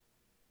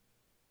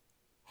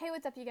Hey,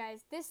 what's up, you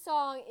guys? This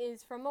song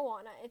is from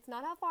Moana. It's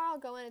not How Far I'll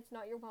Go, and it's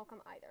not You're Welcome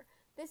either.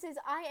 This is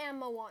I Am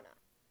Moana.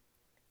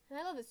 And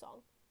I love this song.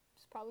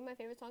 It's probably my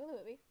favorite song in the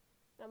movie.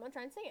 And I'm going to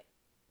try and sing it.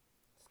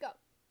 Let's go.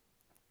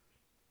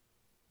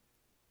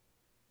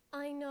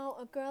 I know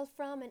a girl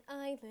from an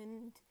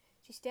island.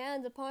 She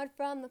stands apart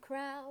from the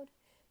crowd.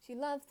 She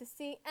loves the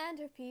sea and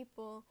her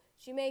people.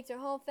 She makes her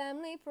whole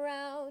family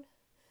proud.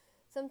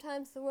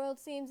 Sometimes the world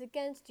seems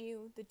against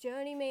you. The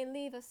journey may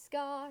leave a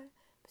scar,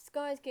 but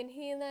scars can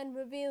heal and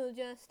reveal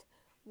just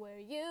where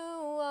you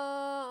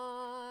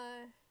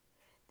are.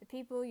 The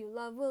people you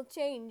love will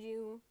change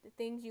you. The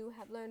things you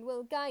have learned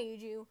will guide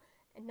you.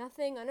 And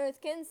nothing on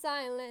earth can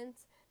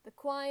silence the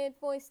quiet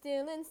voice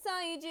still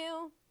inside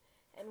you.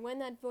 And when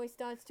that voice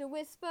starts to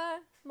whisper,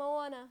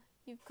 Moana,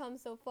 you've come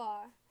so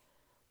far.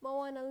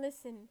 Moana,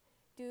 listen,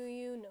 do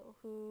you know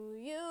who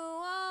you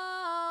are?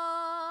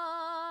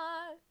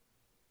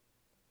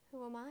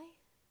 Who am I?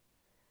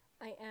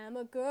 I am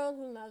a girl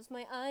who loves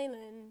my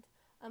island.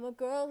 I'm a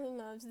girl who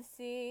loves the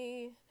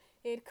sea.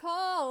 It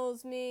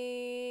calls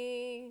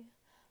me.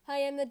 I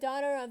am the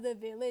daughter of the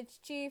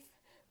village chief.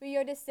 We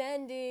are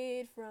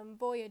descended from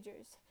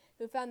voyagers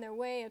who found their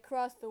way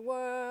across the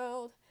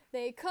world.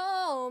 They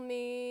call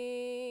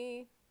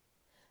me.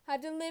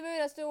 I've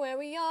delivered us to where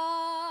we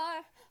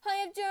are. I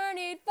have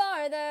journeyed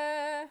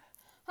farther.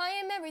 I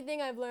am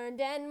everything I've learned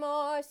and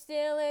more.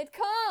 Still it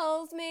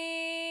calls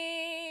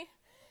me.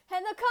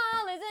 And the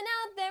call isn't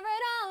out there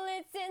at all,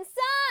 it's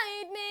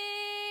inside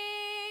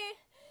me.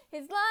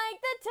 It's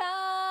like the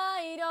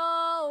tide,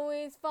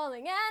 always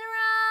falling and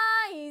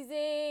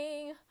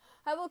rising.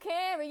 I will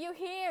carry you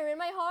here in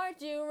my heart,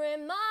 you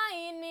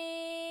remind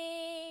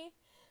me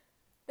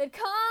that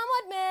come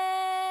what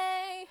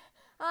may,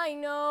 I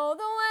know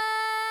the